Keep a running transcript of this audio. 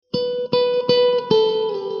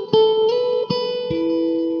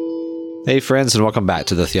Hey friends, and welcome back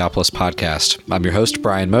to the Theopolis Podcast. I'm your host,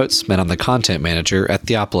 Brian Motes, and I'm the content manager at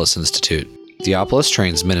Theopolis Institute. Theopolis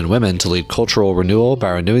trains men and women to lead cultural renewal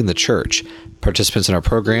by renewing the church. Participants in our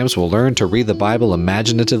programs will learn to read the Bible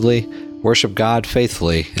imaginatively, worship God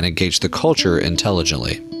faithfully, and engage the culture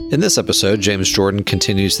intelligently. In this episode, James Jordan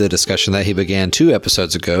continues the discussion that he began 2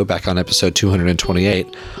 episodes ago, back on episode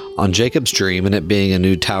 228, on Jacob's dream and it being a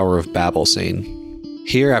new Tower of Babel scene.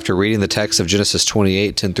 Here, after reading the text of Genesis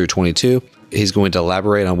 28, 10 through 22, he's going to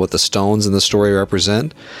elaborate on what the stones in the story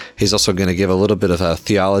represent. He's also going to give a little bit of a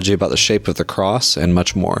theology about the shape of the cross and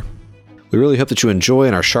much more. We really hope that you enjoy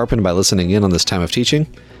and are sharpened by listening in on this time of teaching.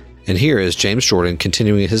 And here is James Jordan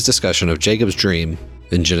continuing his discussion of Jacob's dream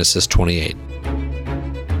in Genesis 28.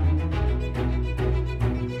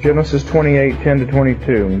 Genesis 28, 10 to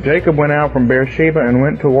 22. Jacob went out from Beersheba and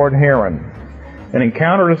went toward Haran, and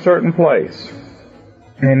encountered a certain place.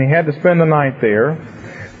 And he had to spend the night there,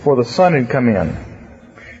 for the sun had come in.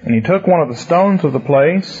 And he took one of the stones of the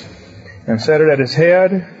place, and set it at his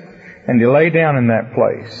head, and he lay down in that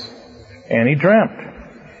place. And he dreamt,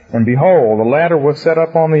 and behold, the ladder was set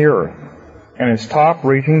up on the earth, and its top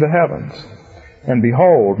reaching the heavens. And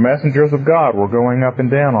behold, messengers of God were going up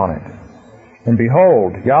and down on it. And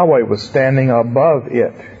behold, Yahweh was standing above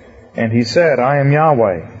it. And he said, I am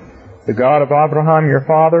Yahweh, the God of Abraham your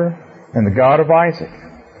father, and the God of Isaac.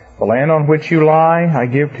 The land on which you lie I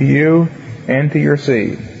give to you and to your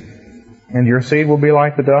seed. And your seed will be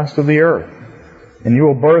like the dust of the earth. And you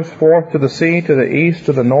will burst forth to the sea, to the east,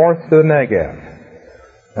 to the north, to the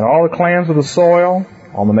Negev. And all the clans of the soil,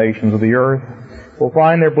 all the nations of the earth, will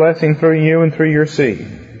find their blessing through you and through your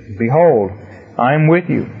seed. Behold, I am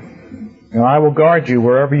with you, and I will guard you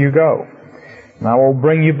wherever you go. And I will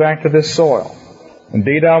bring you back to this soil.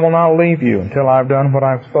 Indeed, I will not leave you until I have done what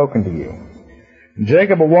I have spoken to you. And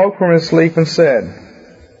Jacob awoke from his sleep and said,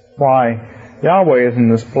 Why, Yahweh is in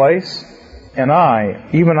this place, and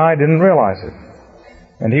even I didn't realize it.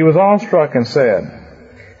 And he was awestruck and said,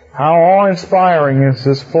 How awe-inspiring is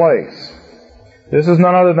this place! This is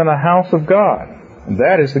none other than a house of God, and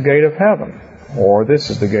that is the gate of heaven, or this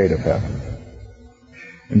is the gate of heaven.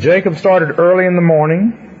 And Jacob started early in the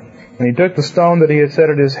morning, and he took the stone that he had set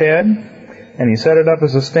at his head, and he set it up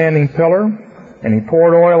as a standing pillar, and he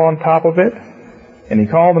poured oil on top of it, and he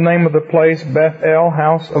called the name of the place Beth-el,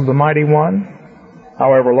 house of the mighty one.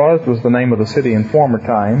 However, Luz was the name of the city in former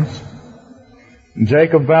times. And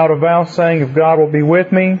Jacob vowed a vow, saying, If God will be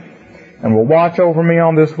with me, and will watch over me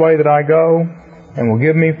on this way that I go, and will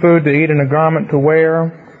give me food to eat and a garment to wear,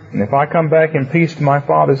 and if I come back in peace to my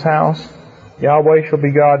father's house, Yahweh shall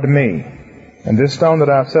be God to me. And this stone that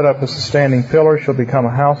I have set up as a standing pillar shall become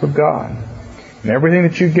a house of God. And everything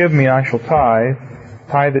that you give me I shall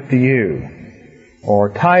tithe it to you. Or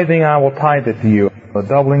tithing, I will tithe it to you. A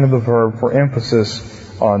doubling of the verb for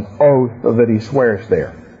emphasis on oath that he swears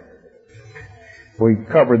there. We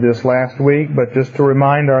covered this last week, but just to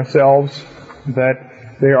remind ourselves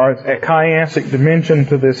that there is a chiastic dimension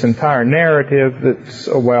to this entire narrative that's,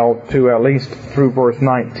 to at least through verse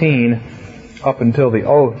 19, up until the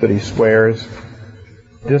oath that he swears,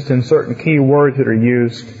 just in certain key words that are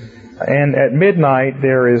used. And at midnight,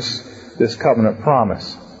 there is this covenant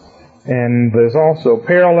promise. And there's also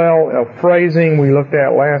parallel of phrasing we looked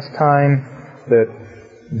at last time, that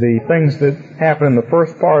the things that happen in the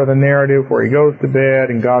first part of the narrative where he goes to bed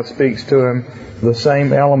and God speaks to him, the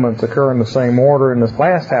same elements occur in the same order in this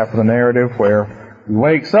last half of the narrative where he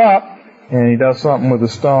wakes up and he does something with the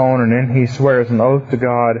stone, and then he swears an oath to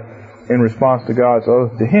God in response to God's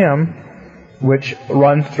oath to him, which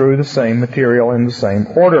runs through the same material in the same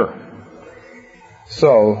order.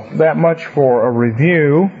 So, that much for a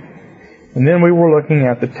review. And then we were looking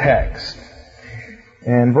at the text.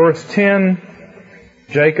 And verse 10,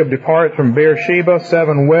 Jacob departs from Beersheba,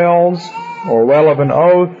 7 wells, or well of an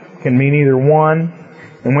oath, can mean either one,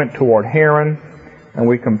 and went toward Haran. And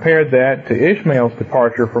we compared that to Ishmael's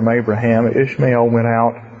departure from Abraham. Ishmael went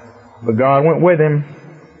out, but God went with him.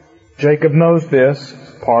 Jacob knows this,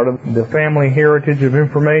 part of the family heritage of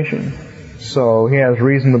information. So he has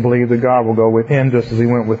reason to believe that God will go with him just as he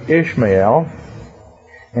went with Ishmael.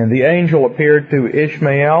 And the angel appeared to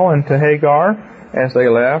Ishmael and to Hagar as they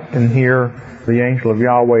left, and here the angel of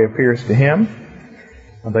Yahweh appears to him.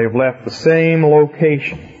 And they've left the same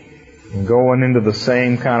location and going into the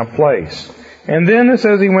same kind of place. And then it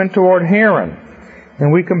says he went toward Haran.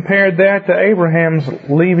 And we compared that to Abraham's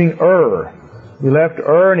leaving Ur. He left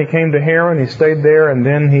Ur and he came to Haran, he stayed there, and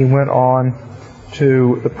then he went on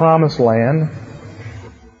to the Promised Land.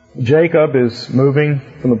 Jacob is moving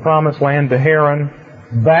from the Promised Land to Haran.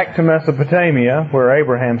 back to Mesopotamia, where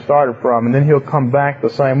Abraham started from, and then he'll come back the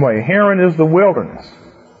same way. Haran is the wilderness.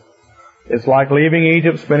 It's like leaving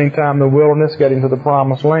Egypt, spending time in the wilderness, getting to the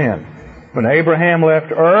promised land. When Abraham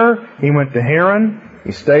left Ur, he went to Haran.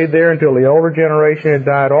 He stayed there until the older generation had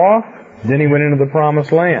died off. Then he went into the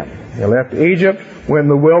promised land. He left Egypt, went in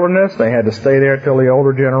the wilderness. They had to stay there until the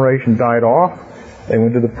older generation died off. They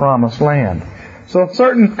went to the promised land. So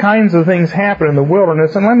certain kinds of things happen in the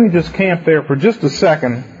wilderness, and let me just camp there for just a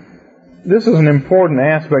second. This is an important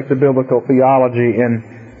aspect of biblical theology,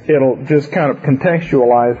 and it'll just kind of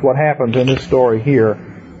contextualize what happens in this story here.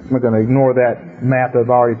 I'm going to ignore that map that I've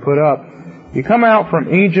already put up. You come out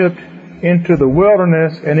from Egypt into the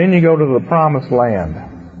wilderness, and then you go to the promised land.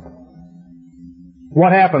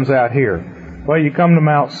 What happens out here? Well, you come to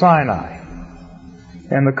Mount Sinai,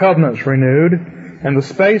 and the covenant's renewed, and the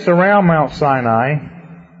space around Mount Sinai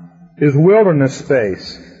is wilderness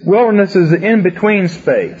space. Wilderness is the in-between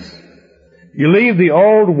space. You leave the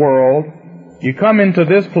old world, you come into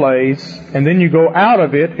this place, and then you go out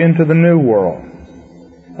of it into the new world.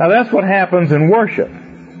 Now that's what happens in worship.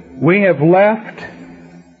 We have left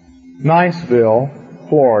Niceville,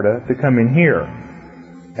 Florida, to come in here.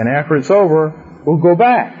 And after it's over, we'll go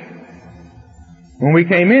back. When we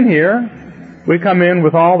came in here, we come in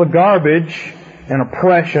with all the garbage and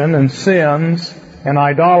oppression and sins and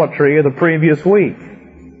idolatry of the previous week.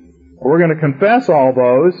 We're going to confess all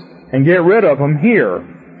those and get rid of them here,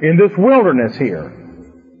 in this wilderness here.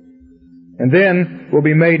 And then we'll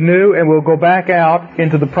be made new and we'll go back out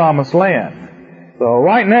into the promised land. So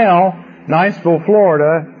right now, Niceville,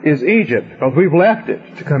 Florida is Egypt, because we've left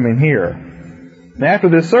it to come in here. And after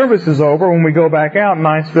this service is over, when we go back out,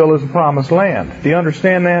 Niceville is the promised land. Do you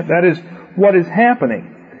understand that? That is what is happening.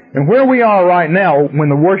 And where we are right now, when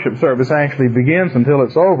the worship service actually begins until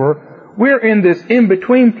it's over, we're in this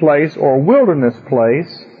in-between place, or wilderness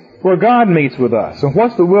place, where God meets with us. And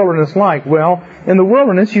what's the wilderness like? Well, in the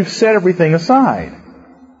wilderness, you've set everything aside.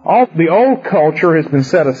 All the old culture has been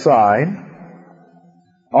set aside.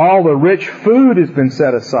 All the rich food has been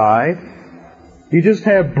set aside. You just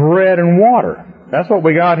have bread and water. That's what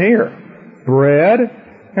we got here. Bread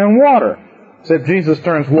and water. Except Jesus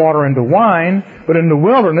turns water into wine, but in the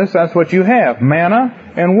wilderness, that's what you have.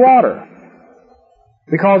 Manna and water.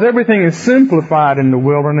 Because everything is simplified in the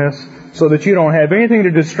wilderness so that you don't have anything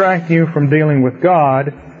to distract you from dealing with God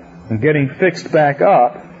and getting fixed back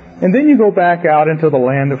up. And then you go back out into the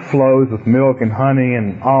land that flows with milk and honey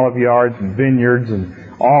and olive yards and vineyards and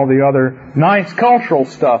all the other nice cultural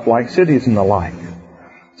stuff like cities and the like.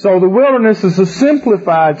 So the wilderness is a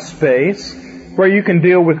simplified space where you can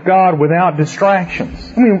deal with God without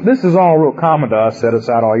distractions. I mean, this is all real common to us. Set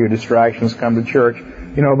aside all your distractions, come to church.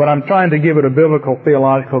 But I'm trying to give it a biblical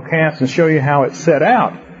theological cast and show you how it's set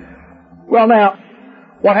out. Well, now,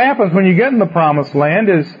 what happens when you get in the promised land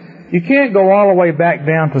is you can't go all the way back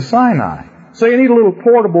down to Sinai. So you need a little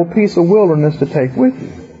portable piece of wilderness to take with you.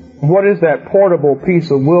 What is that portable piece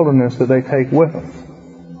of wilderness that they take with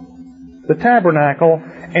them? The tabernacle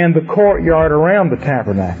and the courtyard around the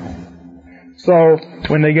tabernacle. So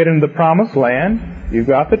when they get into the promised land, you've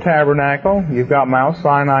got the tabernacle, you've got Mount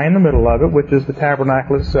Sinai in the middle of it, which is the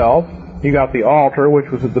tabernacle itself. You got the altar,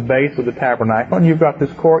 which was at the base of the tabernacle, and you've got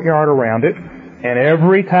this courtyard around it. And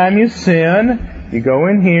every time you sin, you go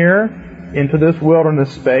in here into this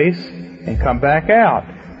wilderness space and come back out.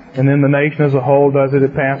 And then the nation as a whole does it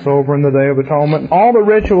at Passover and the Day of Atonement. All the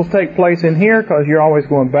rituals take place in here because you're always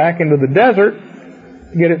going back into the desert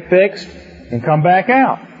to get it fixed and come back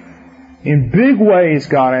out. In big ways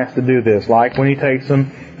God has to do this, like when He takes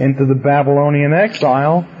them into the Babylonian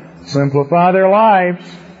exile, simplify their lives.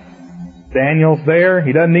 Daniel's there.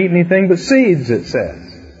 He doesn't eat anything but seeds, it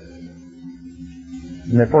says.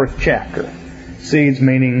 In the first chapter. Seeds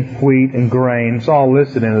meaning wheat and grain. It's all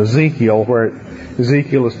listed in Ezekiel, where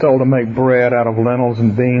Ezekiel is told to make bread out of lentils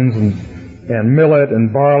and beans and millet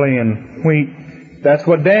and barley and wheat. That's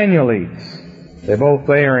what Daniel eats. They're both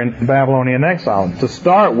there in Babylonian exile. To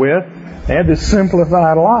start with, they had this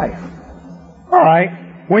simplified life. All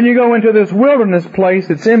right, when you go into this wilderness place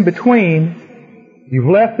that's in between, you've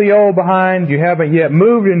left the old behind, you haven't yet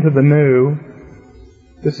moved into the new.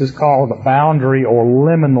 This is called a boundary or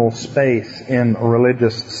liminal space in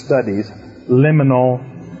religious studies.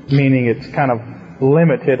 Liminal, meaning it's kind of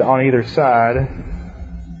limited on either side.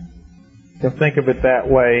 You can think of it that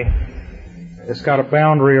way. It's got a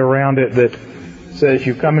boundary around it that says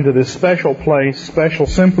you come into this special place, special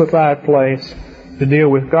simplified place to deal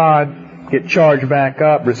with God, get charged back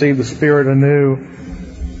up, receive the Spirit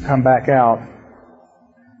anew, come back out.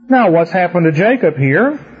 Now what's happened to Jacob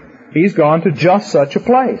here? He's gone to just such a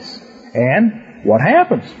place. And what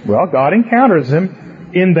happens? Well, God encounters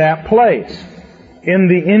him in that place, in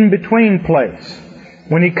the in-between place.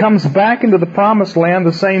 When he comes back into the promised land,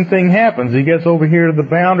 the same thing happens. He gets over here to the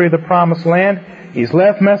boundary of the promised land. He's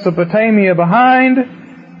left Mesopotamia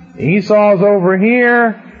behind. Esau's over here.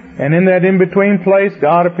 And in that in-between place,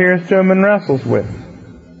 God appears to him and wrestles with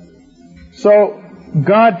him. So,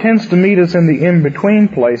 God tends to meet us in the in-between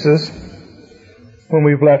places when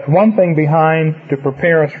we've left one thing behind to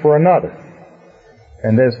prepare us for another.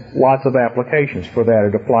 And there's lots of applications for that.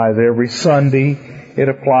 It applies every Sunday. It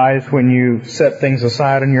applies when you set things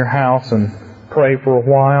aside in your house and pray for a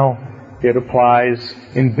while. It applies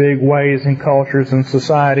in big ways in cultures and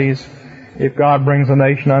societies. If God brings a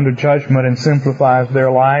nation under judgment and simplifies their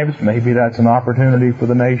lives, maybe that's an opportunity for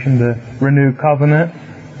the nation to renew covenant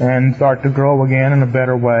and start to grow again in a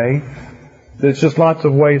better way. There's just lots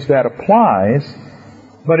of ways that applies,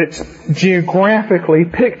 but it's geographically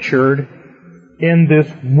pictured in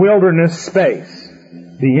this wilderness space,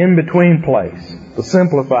 the in-between place, the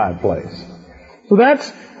simplified place. So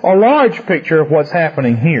that's a large picture of what's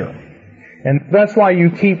happening here. And that's why you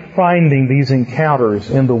keep finding these encounters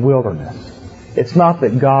in the wilderness. It's not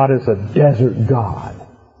that God is a desert God.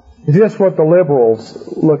 It's just what the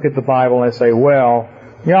liberals look at the Bible and say, well,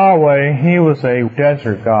 Yahweh, He was a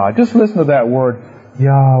desert God. Just listen to that word,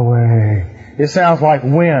 Yahweh. It sounds like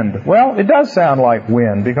wind. Well, it does sound like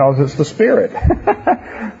wind because it's the Spirit.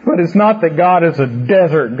 But it's not that God is a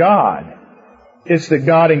desert God. It's that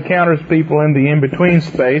God encounters people in the in-between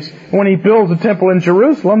space. When He builds a temple in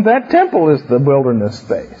Jerusalem, that temple is the wilderness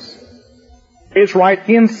space. It's right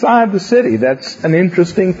inside the city. That's an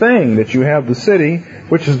interesting thing, that you have the city,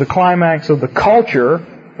 which is the climax of the culture,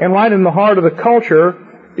 and right in the heart of the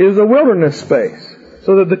culture is a wilderness space,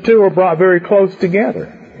 so that the two are brought very close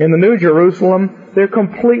together. In the New Jerusalem, they're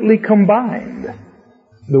completely combined,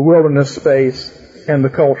 the wilderness space and the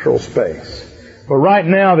cultural space. But right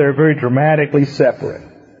now, they're very dramatically separate.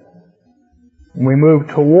 We move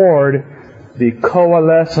toward the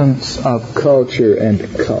coalescence of culture and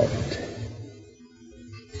cult.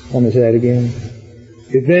 Let me say that again.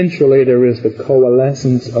 Eventually, there is the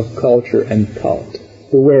coalescence of culture and cult,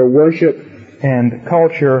 where worship and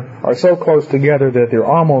culture are so close together that they're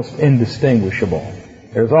almost indistinguishable.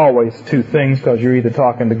 There's always two things, because you're either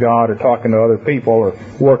talking to God or talking to other people or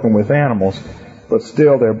working with animals. But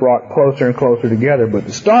still, they're brought closer and closer together. But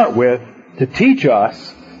to start with, to teach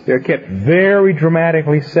us, they're kept very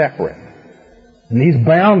dramatically separate. And these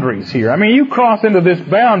boundaries here, I mean, you cross into this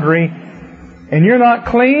boundary and you're not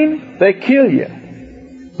clean, they kill you.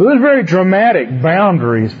 So there's very dramatic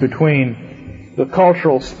boundaries between the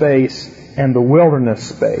cultural space and the wilderness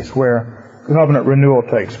space where covenant renewal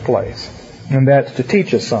takes place. And that's to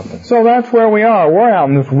teach us something. So that's where we are. We're out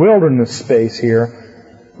in this wilderness space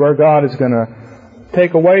here where God is going to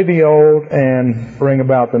take away the old and bring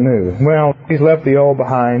about the new. Well, He's left the old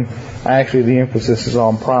behind. Actually, the emphasis is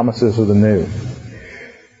on promises of the new.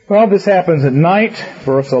 Well, this happens at night,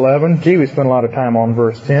 verse 11. Gee, we spent a lot of time on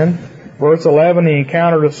verse 10. Verse 11, he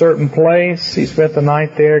encountered a certain place. He spent the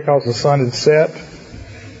night there because the sun had set.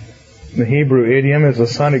 The Hebrew idiom is the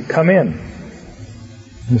sun had come in.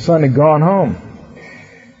 The sun had gone home.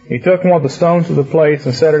 He took one of the stones of the place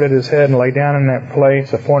and set it at his head and lay down in that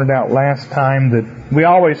place. I pointed out last time that we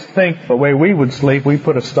always think the way we would sleep, we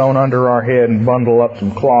put a stone under our head and bundle up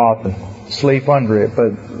some cloth and sleep under it.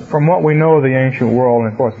 But from what we know of the ancient world,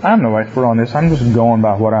 and of course I'm no expert on this, I'm just going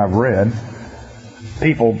by what I've read,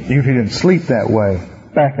 people usually didn't sleep that way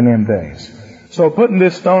back in them days. So putting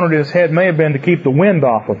this stone at his head may have been to keep the wind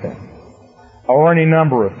off of him, or any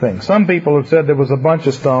number of things. Some people have said there was a bunch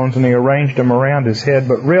of stones and he arranged them around his head,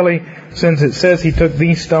 but really, since it says he took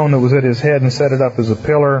the stone that was at his head and set it up as a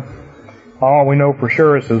pillar, all we know for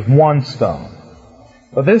sure is there's one stone.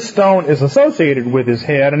 But this stone is associated with his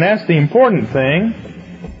head, and that's the important thing,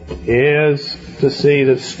 is to see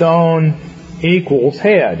that stone equals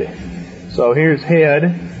head. So here's head,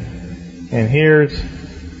 and here's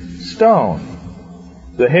stone.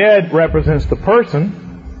 The head represents the person.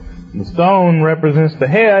 The stone represents the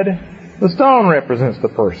head. The stone represents the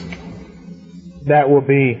person. That will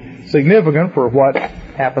be significant for what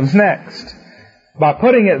happens next. By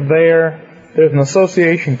putting it there, there's an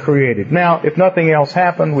association created. Now, if nothing else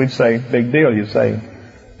happened, we'd say, big deal. You'd say,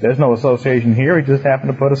 there's no association here. He just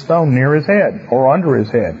happened to put a stone near his head or under his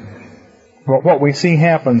head. But what we see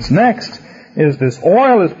happens next is this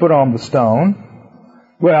oil is put on the stone.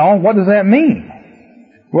 Well, what does that mean?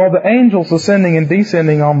 Well, the angels ascending and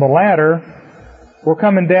descending on the ladder were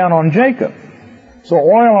coming down on Jacob. So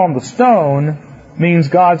oil on the stone means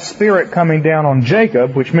God's Spirit coming down on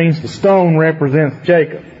Jacob, which means the stone represents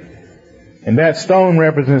Jacob. And that stone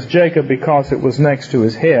represents Jacob because it was next to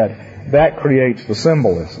his head. That creates the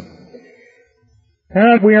symbolism.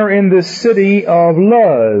 And we are in this city of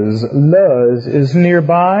Luz. Luz is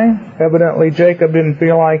nearby. Evidently Jacob didn't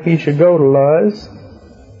feel like he should go to Luz.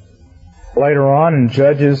 Later on in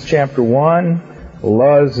Judges chapter 1,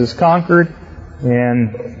 Luz is conquered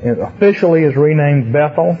and it officially is renamed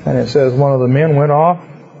Bethel. And it says one of the men went off,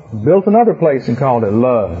 built another place and called it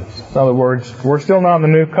Luz. In other words, we're still not in the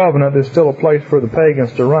new covenant. There's still a place for the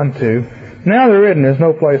pagans to run to. Now there isn't. There's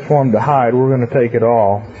no place for them to hide. We're going to take it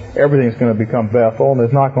all. Everything's going to become Bethel, and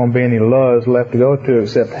there's not going to be any Luz left to go to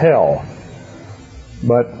except hell.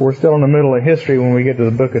 But we're still in the middle of history when we get to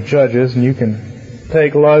the book of Judges, and you can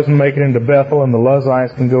take Luz and make it into Bethel, and the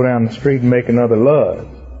Luzites can go down the street and make another Luz.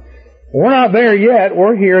 We're not there yet.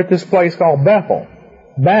 We're here at this place called Bethel.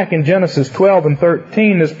 Back in Genesis 12 and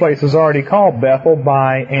 13, this place is already called Bethel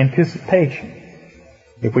by anticipation.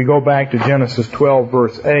 If we go back to Genesis 12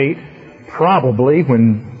 verse 8, probably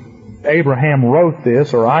when Abraham wrote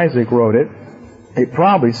this, or Isaac wrote it, it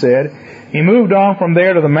probably said, he moved on from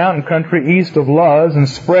there to the mountain country east of Luz and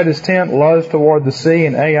spread his tent Luz toward the sea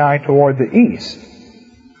and Ai toward the east.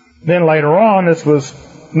 Then later on, this was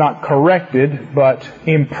not corrected, but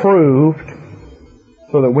improved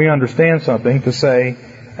so that we understand something, to say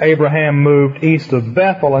Abraham moved east of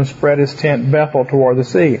Bethel and spread his tent Bethel toward the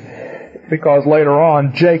sea. Because later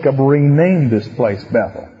on, Jacob renamed this place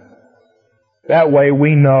Bethel. That way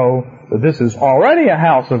we know that this is already a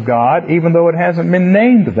house of God, even though it hasn't been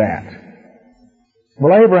named that.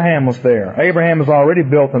 Well, Abraham was there. Abraham has already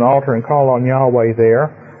built an altar and called on Yahweh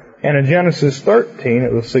there. And in Genesis 13,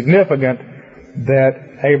 it was significant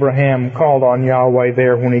that Abraham called on Yahweh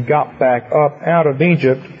there when he got back up out of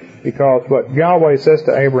Egypt, because what Yahweh says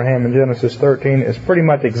to Abraham in Genesis 13 is pretty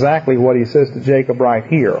much exactly what he says to Jacob right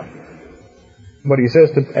here. What he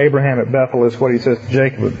says to Abraham at Bethel is what he says to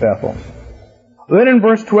Jacob at Bethel. Then in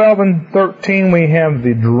verse 12 and 13 we have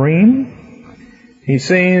the dream. He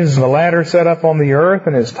sees the ladder set up on the earth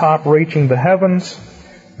and its top reaching the heavens,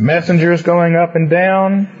 messengers going up and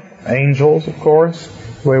down, angels, of course,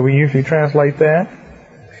 the way we usually translate that.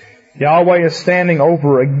 Yahweh is standing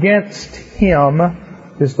over against him,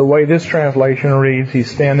 is the way this translation reads.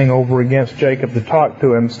 He's standing over against Jacob to talk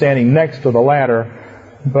to him, standing next to the ladder.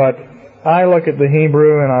 But I look at the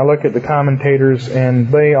Hebrew and I look at the commentators, and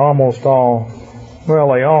they almost all,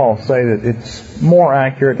 they all say that it's more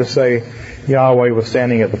accurate to say Yahweh was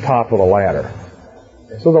standing at the top of the ladder.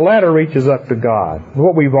 So the ladder reaches up to God,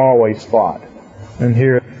 what we've always thought. And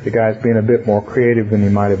here the guy's being a bit more creative than he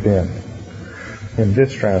might have been in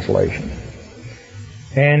this translation.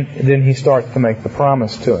 And then he starts to make the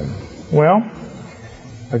promise to him. Well,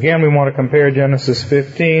 again, we want to compare Genesis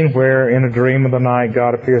 15, where in a dream of the night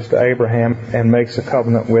God appears to Abraham and makes a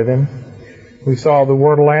covenant with him. We saw the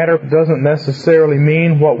word ladder doesn't necessarily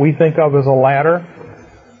mean what we think of as a ladder.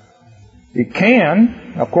 It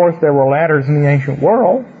can. Of course, there were ladders in the ancient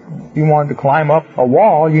world. If you wanted to climb up a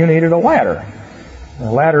wall, you needed a ladder.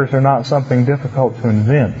 Ladders are not something difficult to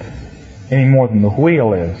invent, any more than the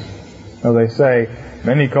wheel is. Now, they say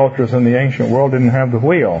many cultures in the ancient world didn't have the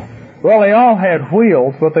wheel. Well, they all had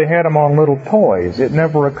wheels, but they had them on little toys. It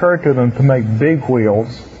never occurred to them to make big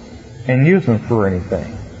wheels and use them for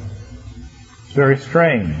anything. It's very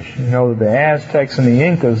strange. You know, the Aztecs and the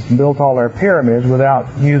Incas built all their pyramids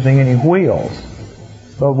without using any wheels.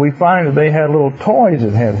 But we find that they had little toys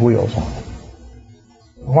that had wheels on them.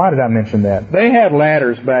 Why did I mention that? They had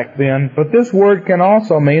ladders back then, but this word can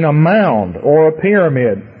also mean a mound or a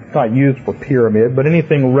pyramid. It's not used for pyramid, but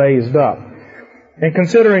anything raised up. And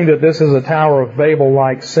considering that this is a Tower of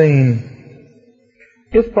Babel-like scene,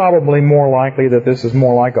 it's probably more likely that this is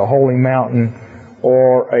more like a holy mountain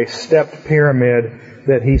or a stepped pyramid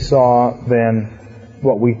that he saw than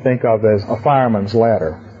what we think of as a fireman's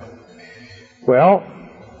ladder. Well,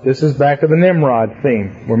 this is back to the Nimrod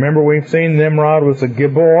theme. Remember, we've seen Nimrod was a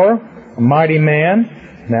Gibor, a mighty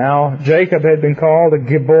man. Now, Jacob had been called a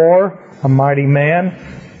Gibor, a mighty man.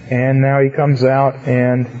 And now he comes out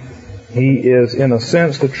and he is, in a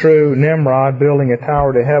sense, the true Nimrod, building a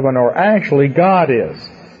tower to heaven. Or actually, God is.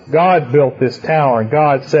 God built this tower and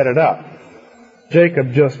God set it up.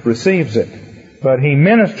 Jacob just receives it. But he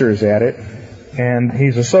ministers at it, and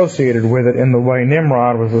he's associated with it in the way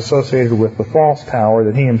Nimrod was associated with the false tower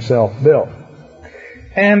that he himself built.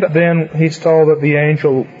 And then he's told that the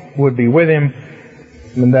angel would be with him,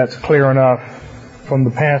 and that's clear enough from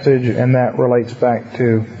the passage, and that relates back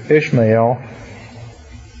to Ishmael,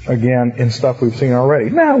 again, in stuff we've seen already.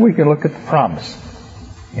 Now we can look at the promise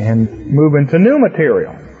and move into new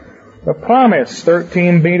material. The promise,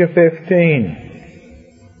 13b to 15.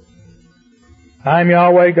 I am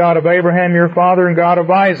Yahweh, God of Abraham your father and God of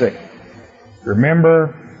Isaac.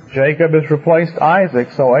 Remember, Jacob has replaced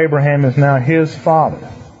Isaac, so Abraham is now his father.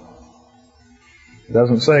 It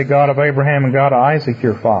doesn't say God of Abraham and God of Isaac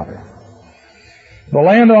your father. The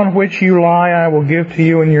land on which you lie I will give to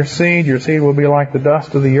you and your seed. Your seed will be like the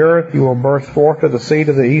dust of the earth. You will burst forth to the sea,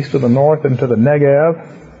 to the east, to the north, and to the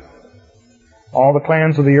Negev. All the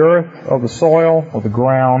clans of the earth, of the soil, of the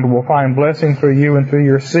ground, will find blessing through you and through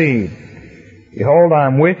your seed. Behold, I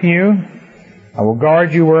am with you. I will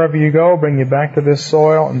guard you wherever you go, bring you back to this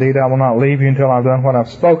soil. Indeed, I will not leave you until I've done what I've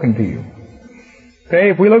spoken to you.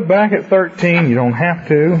 Okay, if we look back at 13, you don't have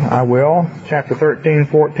to, I will, chapter 13,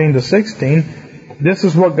 14 to 16, this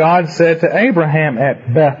is what God said to Abraham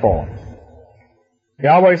at Bethel.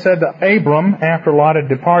 Yahweh said to Abram, after Lot had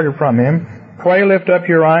departed from him, Pray, lift up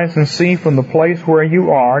your eyes and see from the place where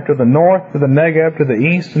you are, to the north, to the Negev, to the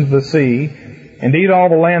east, and to the sea. Indeed, all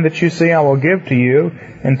the land that you see I will give to you,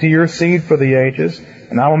 and to your seed for the ages.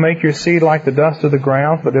 And I will make your seed like the dust of the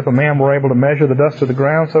ground, but if a man were able to measure the dust of the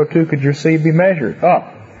ground, so too could your seed be measured.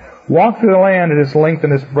 Up, walk through the land at its length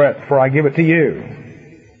and its breadth, for I give it to you.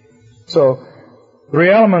 So,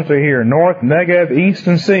 3 elements are here, north, Negev, east,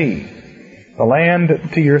 and sea. The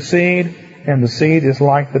land to your seed, and the seed is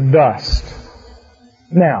like the dust.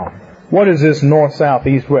 Now, what is this north, south,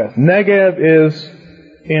 east, west? Negev is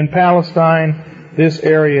in Palestine, this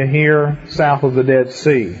area here, south of the Dead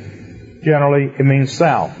Sea. Generally, it means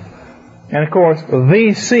south. And of course,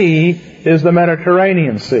 the sea is the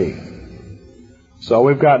Mediterranean Sea. So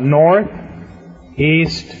we've got north,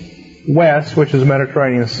 east, west, which is the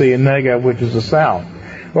Mediterranean Sea, and Negev, which is the south.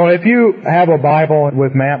 Well, if you have a Bible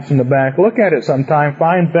with maps in the back, look at it sometime,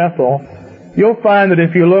 find Bethel. You'll find that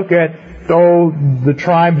if you look at, the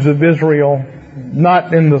tribes of Israel,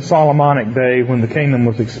 not in the Solomonic day when the kingdom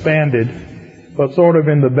was expanded, but sort of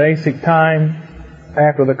in the basic time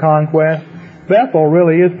after the conquest, Bethel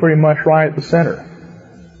really is pretty much right at the center.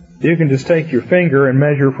 You can just take your finger and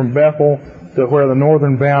measure from Bethel to where the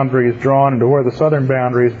northern boundary is drawn and to where the southern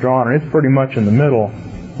boundary is drawn, and it's pretty much in the middle.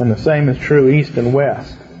 And the same is true east and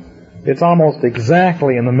west. It's almost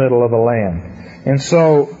exactly in the middle of the land. And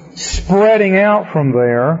so, spreading out from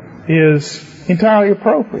there is entirely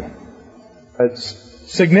appropriate. It's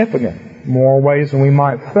significant, more ways than we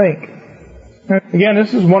might think. Again,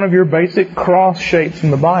 this is one of your basic cross shapes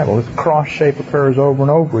in the Bible. This cross shape occurs over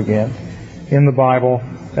and over again in the Bible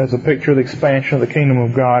as a picture of the expansion of the kingdom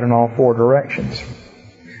of God in all 4 directions.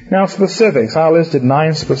 Now, specifics. I listed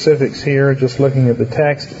 9 specifics here. Just looking at the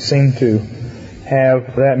text, it seemed to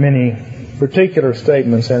have that many particular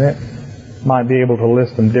statements in it. Might be able to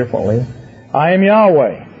list them differently. I am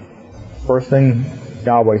Yahweh. First thing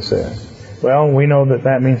Yahweh says. Well, we know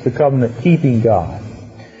that means the covenant-keeping God.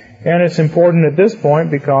 And it's important at this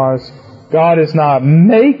point because God is not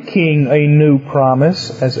making a new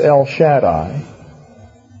promise as El Shaddai,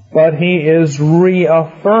 but He is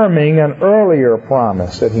reaffirming an earlier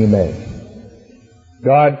promise that He made.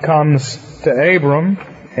 God comes to Abram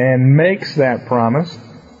and makes that promise.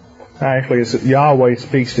 Actually, Yahweh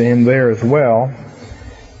speaks to him there as well.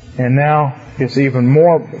 And now it's even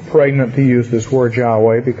more pregnant to use this word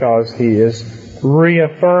Yahweh because He is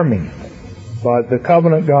reaffirming. But the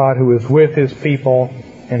covenant God who is with His people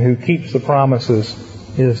and who keeps the promises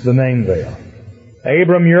is the name there.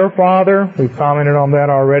 Abram, your father, we've commented on that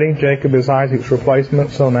already. Jacob is Isaac's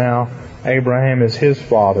replacement, so now Abraham is his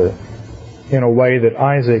father in a way that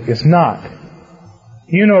Isaac is not.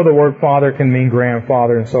 You know the word father can mean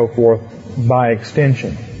grandfather and so forth by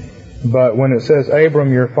extension. But when it says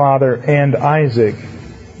Abram, your father, and Isaac,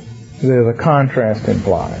 there's a contrast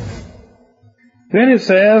implied. Then it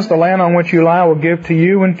says, the land on which you lie will give to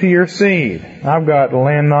you and to your seed. I've got the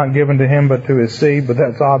land not given to him but to his seed, but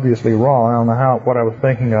that's obviously wrong. I don't know what I was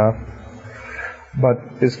thinking of.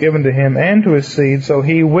 But it's given to him and to his seed, so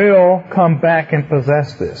he will come back and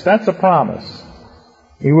possess this. That's a promise.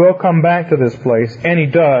 He will come back to this place, and he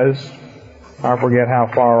does. I forget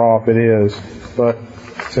how far off it is, but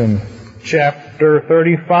it's in chapter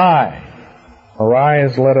 35.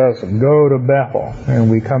 Arise, let us go to Bethel.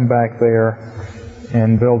 And we come back there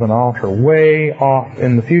and build an altar way off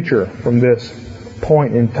in the future from this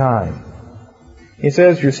point in time. He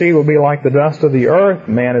says, your seed will be like the dust of the earth.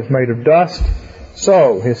 Man is made of dust.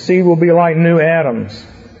 So, his seed will be like new Adams,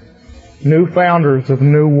 new founders of a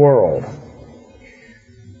new world.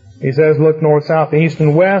 He says, look north, south, east,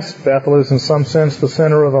 and west. Bethel is in some sense the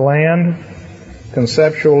center of the land.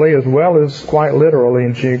 Conceptually as well as quite literally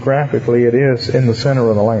and geographically, it is in the center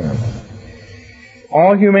of the land.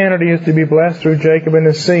 All humanity is to be blessed through Jacob and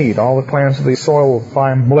his seed. All the clans of the soil will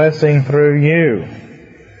find blessing through you.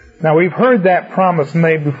 Now, we've heard that promise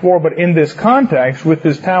made before, but in this context, with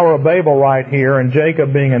this Tower of Babel right here and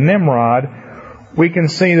Jacob being a Nimrod, we can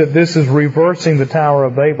see that this is reversing the Tower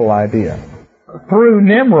of Babel idea. Through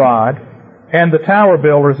Nimrod and the tower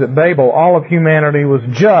builders at Babel, all of humanity was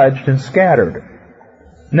judged and scattered.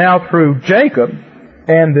 Now, through Jacob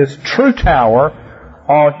and this true tower,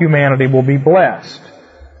 all humanity will be blessed.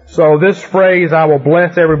 So this phrase, I will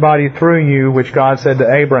bless everybody through you, which God said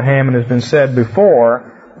to Abraham and has been said before,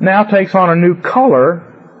 now takes on a new color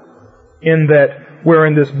in that we're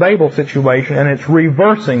in this Babel situation and it's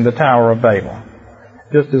reversing the Tower of Babel.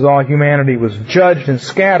 Just as all humanity was judged and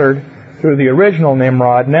scattered through the original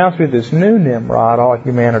Nimrod, now through this new Nimrod, all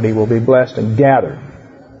humanity will be blessed and gathered.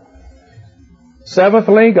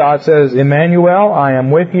 Seventhly, God says, Emmanuel, I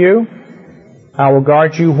am with you. I will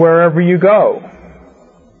guard you wherever you go.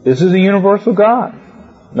 This is a universal God,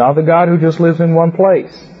 not the God who just lives in one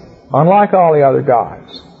place, unlike all the other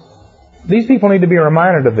gods. These people need to be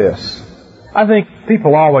reminded of this. I think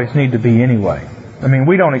people always need to be anyway. I mean,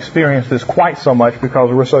 we don't experience this quite so much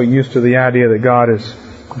because we're so used to the idea that God is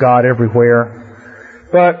God everywhere.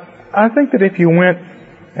 But I think that if you went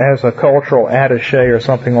as a cultural attaché or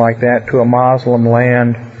something like that to a Muslim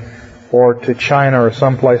land or to China or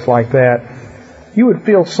someplace like that, you would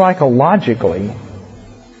feel psychologically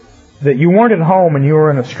that you weren't at home and you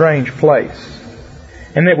were in a strange place.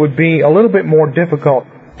 And it would be a little bit more difficult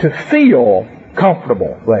to feel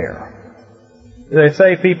comfortable there. They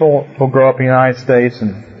say people will grow up in the United States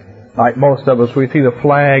and like most of us, we see the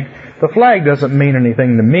flag. The flag doesn't mean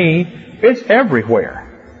anything to me. It's everywhere.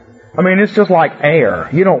 I mean, it's just like air.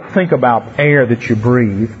 You don't think about air that you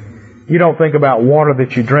breathe. You don't think about water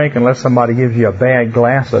that you drink unless somebody gives you a bad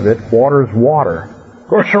glass of it. Water is water. Of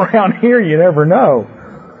course, around here you never know.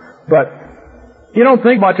 But you don't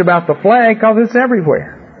think much about the flag because it's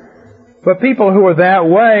everywhere. But people who are that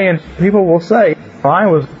way, and people will say, I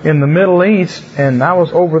was in the Middle East and I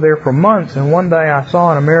was over there for months and one day I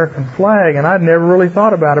saw an American flag and I'd never really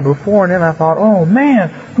thought about it before, and then I thought, oh man,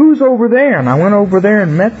 who's over there? And I went over there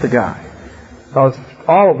and met the guy. Because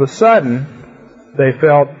all of a sudden they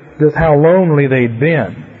felt just how lonely they'd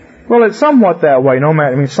been. Well, it's somewhat that way, no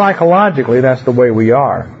matter, I mean, psychologically that's the way we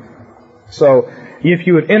are. So if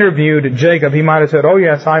you had interviewed Jacob, he might have said, oh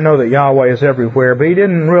yes, I know that Yahweh is everywhere, but he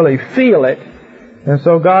didn't really feel it. And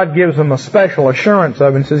so God gives him a special assurance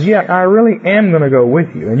of it and says, yeah, I really am going to go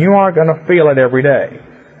with you, and you aren't going to feel it every day,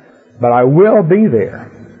 but I will be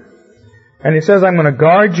there. And he says, I'm going to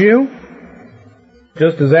guard you,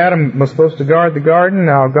 just as Adam was supposed to guard the garden.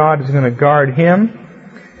 Now God is going to guard him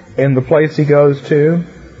in the place he goes to.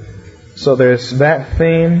 So there's that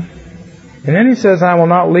theme. And then he says, I will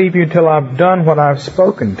not leave you till I've done what I've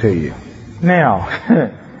spoken to you. Now,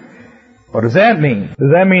 what does that mean?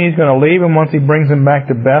 Does that mean he's going to leave him once he brings him back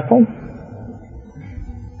to Bethel?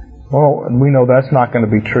 Well, we know that's not going to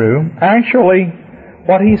be true. Actually,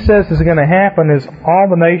 what he says is going to happen is all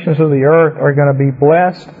the nations of the earth are going to be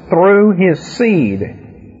blessed through his seed.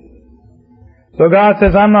 So God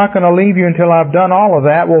says, I'm not going to leave you until I've done all of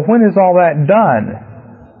that. Well, when is all that done?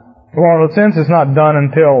 Well, in a sense, it's not done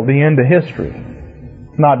until the end of history.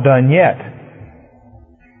 It's not done yet.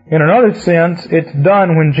 In another sense, it's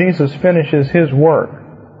done when Jesus finishes his work.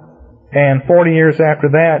 And 40 years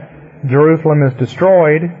after that, Jerusalem is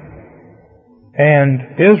destroyed,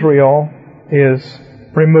 and Israel is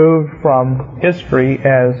removed from history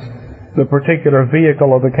as the particular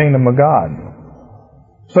vehicle of the kingdom of God.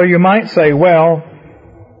 So you might say, well,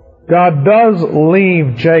 God does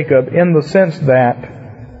leave Jacob in the sense that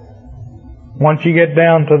once you get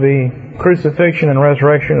down to the crucifixion and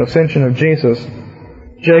resurrection and ascension of Jesus,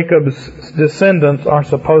 Jacob's descendants are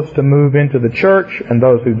supposed to move into the church, and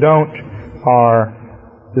those who don't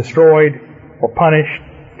are destroyed or punished,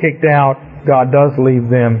 kicked out. God does leave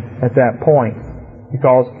them at that point,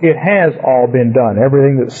 because it has all been done.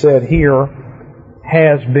 Everything that's said here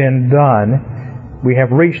has been done. We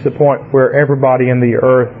have reached the point where everybody in the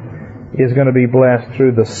earth is going to be blessed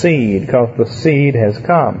through the seed, because the seed has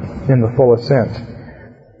come in the fullest sense.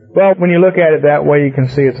 Well, when you look at it that way, you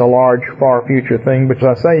can see it's a large, far future thing. But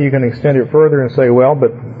as I say, you can extend it further and say, well,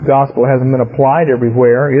 but the gospel hasn't been applied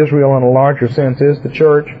everywhere. Israel, in a larger sense, is the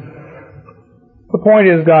church. The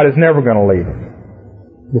point is, God is never going to leave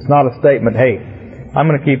it. It's not a statement, hey,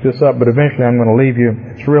 I'm going to keep this up, but eventually I'm going to leave you.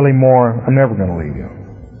 It's really more, I'm never going to leave you.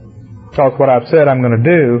 Because what I've said I'm going to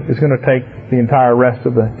do is going to take the entire rest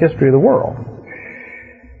of the history of the world.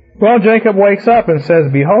 Well, Jacob wakes up and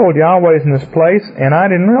says, behold, Yahweh's in this place, and I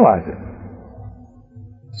didn't realize it.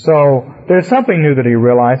 So there's something new that he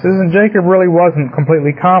realizes, and Jacob really wasn't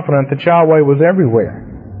completely confident that Yahweh was everywhere.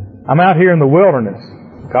 I'm out here in the wilderness.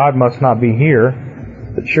 God must not be here.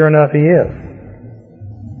 But sure enough, He is.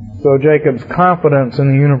 So Jacob's confidence in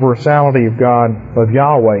the universality of God, of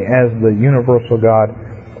Yahweh as the universal God,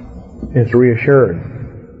 is reassured.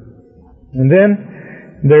 And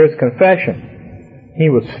then there's confession. He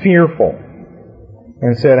was fearful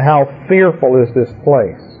and said, "How fearful is this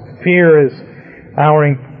place?" Fear is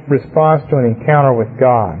our response to an encounter with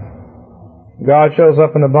God. God shows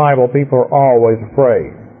up in the Bible, people are always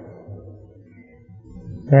afraid.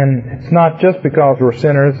 And it's not just because we're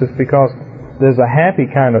sinners, it's because there's a happy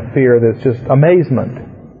kind of fear that's just amazement.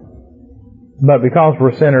 But because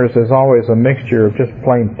we're sinners, there's always a mixture of just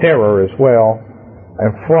plain terror as well,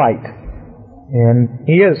 and fright. And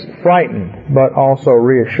he is frightened, but also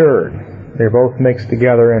reassured. They're both mixed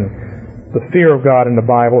together, and the fear of God in the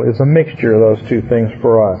Bible is a mixture of those two things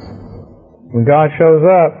for us. When God shows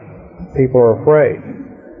up, people are afraid.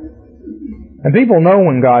 And people know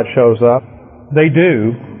when God shows up. They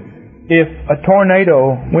do. If a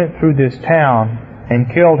tornado went through this town and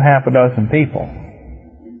killed half a dozen people,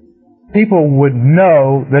 people would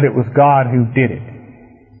know that it was God who did it.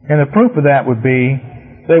 And the proof of that would be,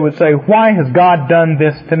 they would say, "Why has God done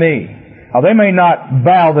this to me?" Now, they may not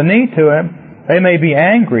bow the knee to Him. They may be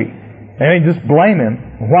angry. They may just blame Him.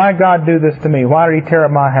 "Why did God do this to me? Why did He tear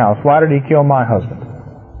up my house? Why did He kill my husband?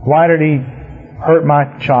 Why did He hurt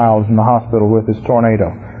my child in the hospital with this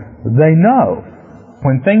tornado?" They know.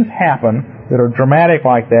 When things happen that are dramatic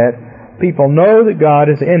like that, people know that God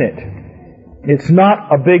is in it. It's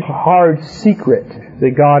not a big, hard secret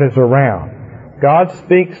that God is around. God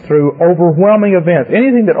speaks through overwhelming events.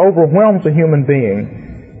 Anything that overwhelms a human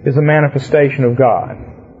being is a manifestation of God.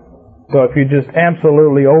 So if you're just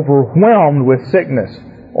absolutely overwhelmed with sickness,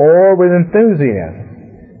 or with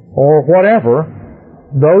enthusiasm, or whatever,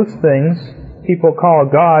 those things people call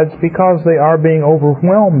gods because they are being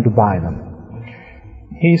overwhelmed by them.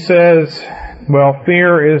 He says, well,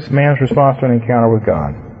 fear is man's response to an encounter with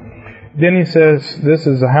God. Then he says, this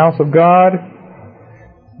is the house of God.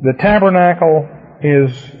 The tabernacle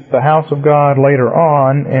is the house of God later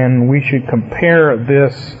on, and we should compare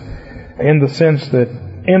this in the sense that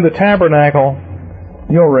in the tabernacle,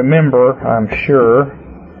 you'll remember, I'm sure,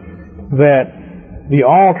 that the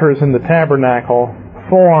altars in the tabernacle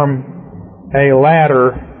form a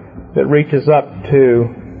ladder that reaches up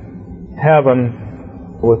to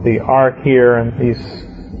heaven with the ark here and these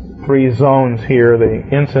three zones here, the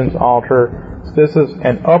incense altar. This is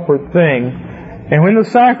an upward thing. And when the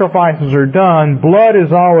sacrifices are done, blood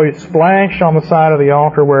is always splashed on the side of the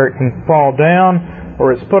altar where it can fall down,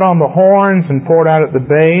 or it's put on the horns and poured out at the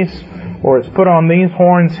base, or it's put on these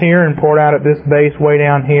horns here and poured out at this base way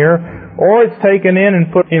down here, or it's taken in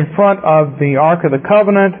and put in front of the Ark of the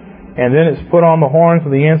Covenant, and then it's put on the horns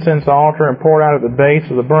of the incense altar and poured out at the base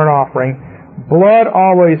of the burnt offering. Blood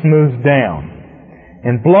always moves down.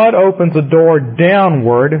 And blood opens a door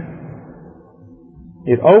downward.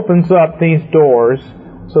 It opens up these doors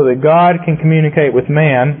so that God can communicate with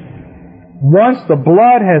man. Once the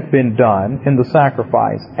blood has been done in the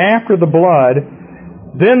sacrifice, after the blood,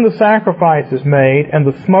 then the sacrifice is made and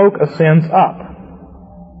the smoke ascends up.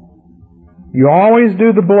 You always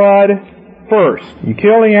do the blood first. You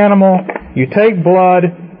kill the animal, you take blood,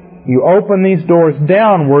 you open these doors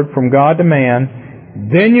downward from God to man,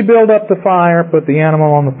 then you build up the fire, put the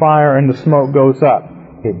animal on the fire, and the smoke goes up.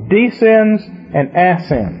 It descends and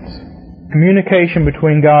ascends. Communication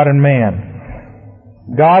between God and man.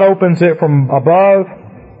 God opens it from above,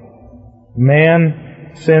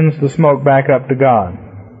 man sends the smoke back up to God.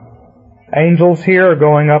 Angels here are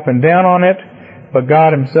going up and down on it, but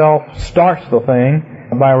God Himself starts the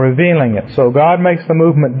thing by revealing it. So God makes the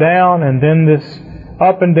movement down, and then this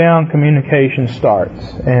up and down communication starts.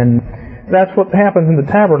 And that's what happens in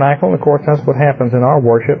the tabernacle, and of course that's what happens in our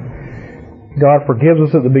worship. God forgives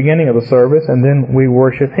us at the beginning of the service, and then we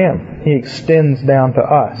worship Him. He extends down to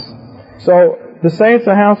us. So to say it's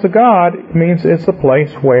the house of God means it's a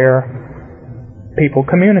place where people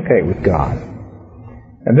communicate with God.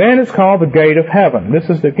 And then it's called the gate of heaven. This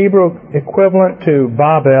is the Hebrew equivalent to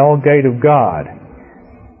Babel, gate of God.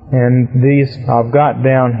 And these I've got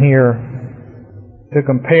down here to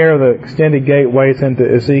compare the extended gateways into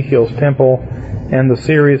Ezekiel's temple and the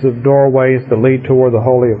series of doorways that lead toward the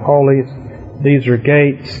Holy of Holies. These are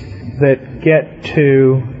gates that get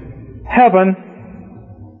to heaven.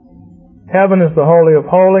 Heaven is the Holy of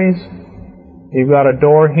Holies. You've got a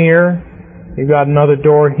door here. You've got another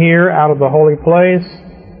door here out of the holy place.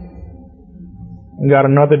 You've got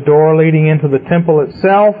another door leading into the temple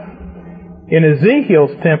itself. In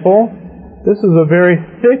Ezekiel's temple, this is a very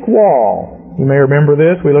thick wall. You may remember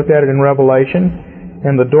this. We looked at it in Revelation.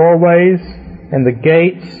 And the doorways and the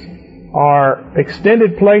gates are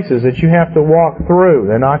extended places that you have to walk through.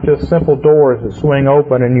 They're not just simple doors that swing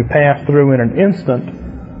open and you pass through in an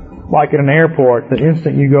instant, like at an airport. The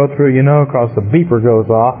instant you go through, you know, because the beeper goes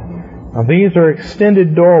off. Now, these are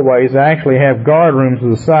extended doorways that actually have guard rooms to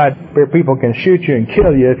the side where people can shoot you and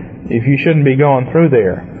kill you if you shouldn't be going through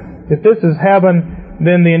there. If this is heaven,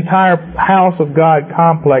 then the entire house of God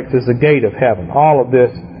complex is the gate of heaven. All of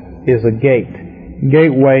this is a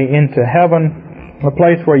gateway into heaven, a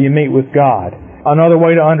place where you meet with God. Another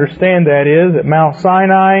way to understand that is at Mount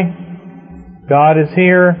Sinai, God is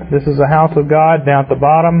here. This is the house of God. Down at the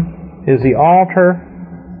bottom is the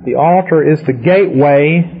altar. The altar is the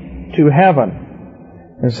gateway to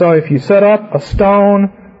heaven. And so if you set up a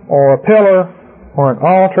stone or a pillar or an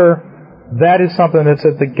altar, that is something that's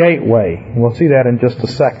at the gateway. We'll see that in just a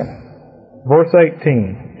second. Verse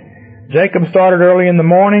 18. Jacob started early in the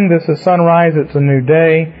morning. This is sunrise. It's a new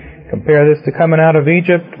day. Compare this to coming out of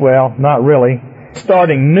Egypt. Well, not really.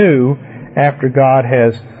 Starting new after God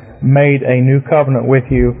has made a new covenant with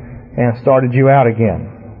you and started you out again.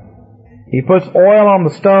 He puts oil on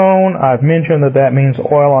the stone. I've mentioned that means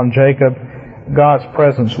oil on Jacob, God's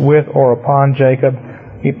presence with or upon Jacob.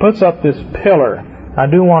 He puts up this pillar. I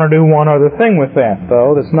do want to do one other thing with that,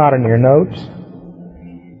 though, that's not in your notes.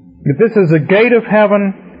 If this is a gate of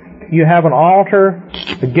heaven, you have an altar.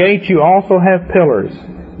 The gate, you also have pillars.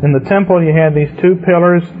 In the temple, you have these two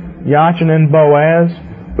pillars, Jachin and Boaz,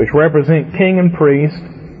 which represent king and priest.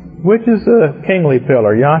 Which is the kingly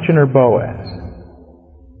pillar, Jachin or Boaz?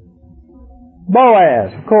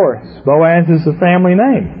 Boaz, of course. Boaz is the family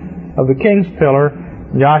name of the king's pillar.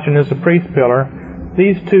 Jachin is the priest's pillar.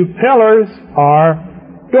 These two pillars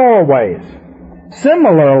are doorways.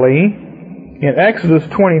 Similarly, in Exodus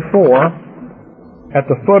 24, at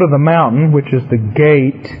the foot of the mountain, which is the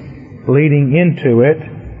gate leading into it,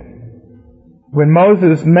 when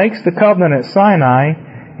Moses makes the covenant at Sinai,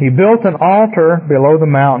 he built an altar below the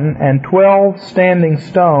mountain and 12 standing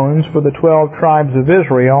stones for the 12 tribes of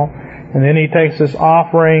Israel. And then he takes this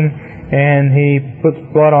offering and he puts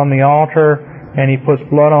blood on the altar and he puts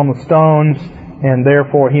blood on the stones, and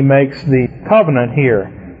therefore he makes the covenant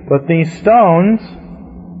here. But these stones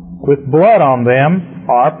with blood on them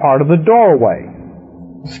are part of the doorway.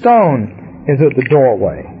 The stone is at the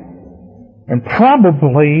doorway. And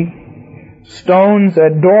probably stones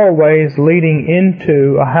at doorways leading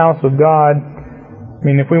into a house of God, I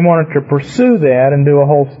mean, if we wanted to pursue that and do a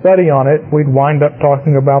whole study on it, we'd wind up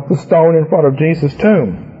talking about the stone in front of Jesus'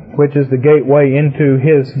 tomb, which is the gateway into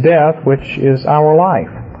His death, which is our life.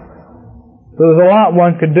 So there's a lot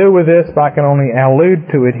one could do with this, but I can only allude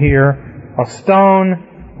to it here. A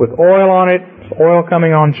stone with oil on it, oil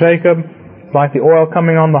coming on Jacob. It's like the oil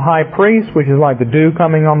coming on the high priest, which is like the dew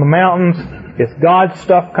coming on the mountains. It's God's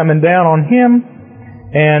stuff coming down on him.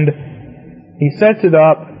 And he sets it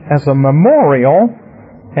up as a memorial.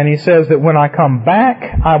 And he says that when I come back,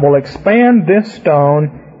 I will expand this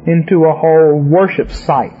stone into a whole worship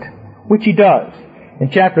site, which he does. In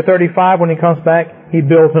chapter 35, when he comes back, he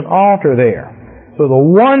builds an altar there. So the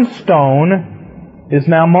one stone is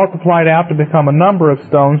now multiplied out to become a number of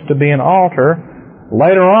stones to be an altar.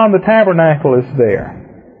 Later on, the tabernacle is there.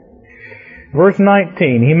 Verse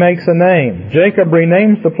 19, he makes a name. Jacob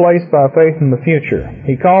renames the place by faith in the future.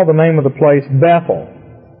 He called the name of the place Bethel.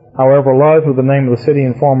 However, Luz was the name of the city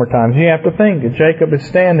in former times. You have to think that Jacob is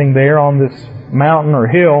standing there on this mountain or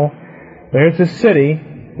hill. There's this city.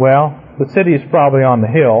 Well, the city is probably on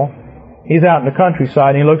the hill. He's out in the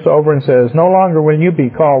countryside, and he looks over and says, "No longer will you be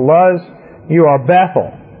called Luz, you are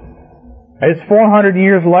Bethel." It's 400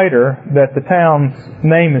 years later that the town's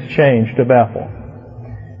name is changed to Bethel.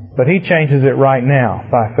 But he changes it right now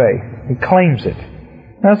by faith. He claims it.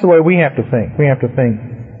 That's the way we have to think. We have to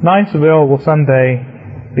think, Niceville will someday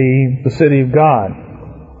be the city of God.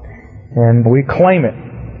 And we claim it.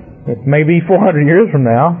 It may be 400 years from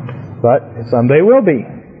now, but it someday will be.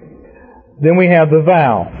 Then we have the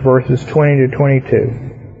vow, verses 20 to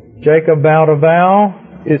 22. Jacob vowed a vow.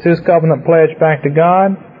 It's his covenant pledge back to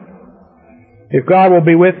God. If God will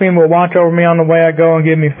be with me and will watch over me on the way I go and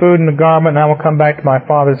give me food and a garment, and I will come back to my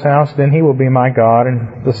father's house, then he will be my God.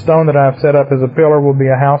 And the stone that I have set up as a pillar will be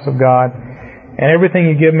a house of God. And everything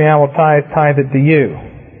you give me, I will tithe it to you.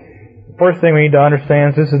 First thing we need to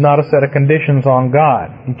understand is this is not a set of conditions on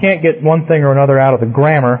God. You can't get one thing or another out of the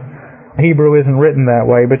grammar. Hebrew isn't written that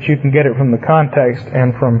way, but you can get it from the context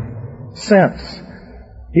and from sense.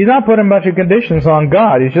 He's not putting a bunch of conditions on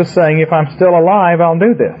God. He's just saying, if I'm still alive, I'll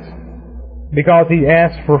do this. Because he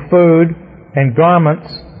asked for food and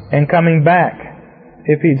garments and coming back.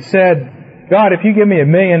 If he'd said, God, if you give me $1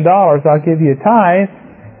 million, I'll give you a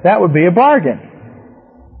tithe, that would be a bargain.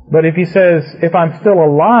 But if he says, if I'm still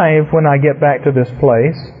alive when I get back to this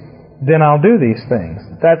place, then I'll do these things.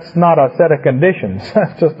 That's not a set of conditions.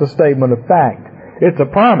 That's just a statement of fact. It's a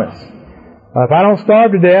promise. If I don't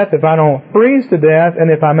starve to death, if I don't freeze to death,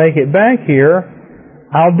 and if I make it back here,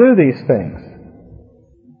 I'll do these things.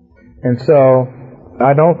 And so,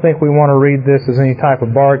 I don't think we want to read this as any type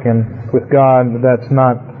of bargain with God. That's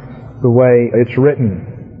not the way it's written.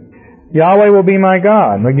 Yahweh will be my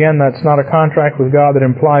God. Again, that's not a contract with God that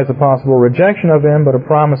implies a possible rejection of Him, but a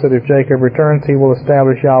promise that if Jacob returns, he will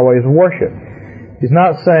establish Yahweh's worship. He's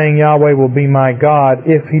not saying Yahweh will be my God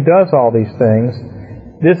if he does all these things.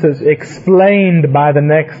 This is explained by the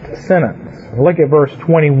next sentence. Look at verse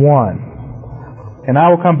 21. And I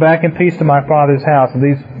will come back in peace to my father's house. And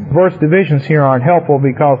these verse divisions here aren't helpful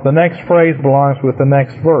because the next phrase belongs with the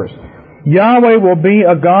next verse. Yahweh will be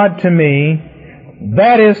a God to me.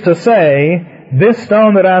 That is to say, this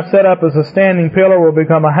stone that I've set up as a standing pillar will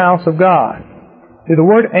become a house of God. See, the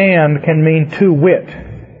word and can mean to wit,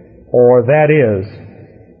 or that is.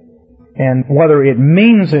 And whether it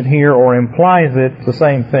means it here or implies it, it's the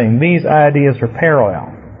same thing. These ideas are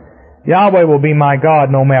parallel. Yahweh will be my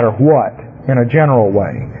God no matter what, in a general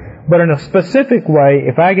way. But in a specific way,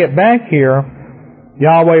 if I get back here,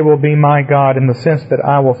 Yahweh will be my God in the sense that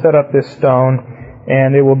I will set up this stone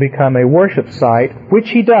and it will become a worship site,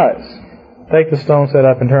 which He does. Take the stone set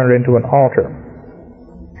up and turn it into an altar.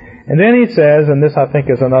 And then He says, and this I think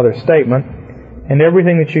is another statement, and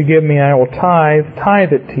everything that you give me I will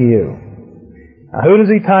tithe it to you. Now, who does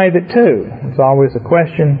He tithe it to? It's always a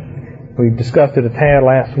question. We discussed it a tad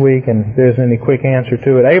last week, and there isn't any quick answer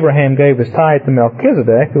to it. Abraham gave his tithe to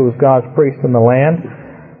Melchizedek, who was God's priest in the land.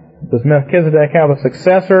 Does Melchizedek have a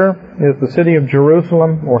successor? Is the city of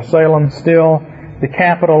Jerusalem or Salem still the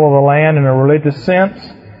capital of the land in a religious sense?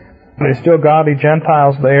 Are there still godly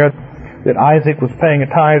Gentiles there that Isaac was paying a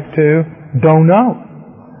tithe to? Don't know.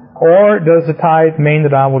 Or does the tithe mean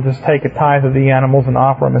that I will just take a tithe of the animals and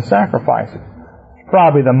offer them as sacrifices?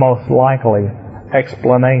 Probably the most likely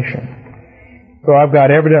explanation. So I've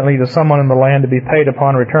got evidently to someone in the land to be paid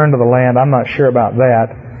upon return to the land. I'm not sure about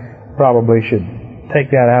that. Probably should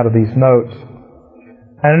take that out of these notes.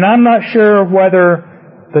 And I'm not sure whether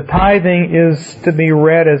the tithing is to be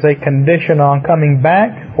read as a condition on coming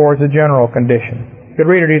back or as a general condition. You could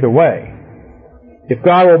read it either way. If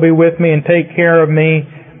God will be with me and take care of me,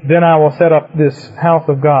 then I will set up this house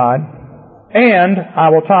of God, and I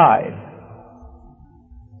will tithe.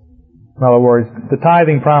 In other words, the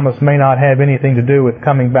tithing promise may not have anything to do with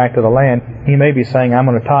coming back to the land. He may be saying, I'm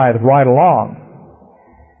going to tithe right along.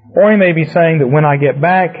 Or he may be saying that when I get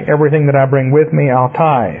back, everything that I bring with me, I'll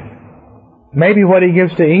tithe. Maybe what he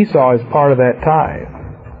gives to Esau is part of that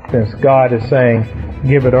tithe, since God is saying,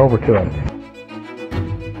 give it over to him.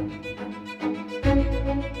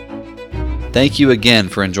 Thank you again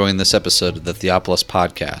for enjoying this episode of the Theopolis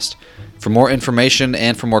Podcast. For more information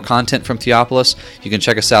and for more content from Theopolis, you can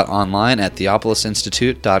check us out online at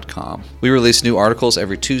theopolisinstitute.com. We release new articles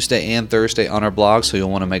every Tuesday and Thursday on our blog, so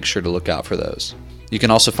you'll want to make sure to look out for those. You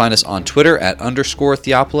can also find us on Twitter at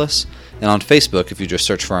 _Theopolis and on Facebook if you just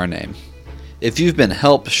search for our name. If you've been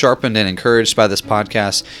helped, sharpened, and encouraged by this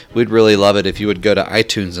podcast, we'd really love it if you would go to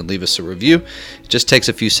iTunes and leave us a review. It just takes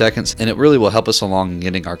a few seconds, and it really will help us along in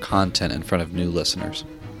getting our content in front of new listeners.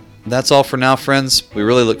 That's all for now, friends. We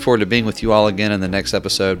really look forward to being with you all again in the next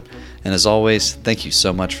episode. And as always, thank you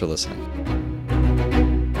so much for listening.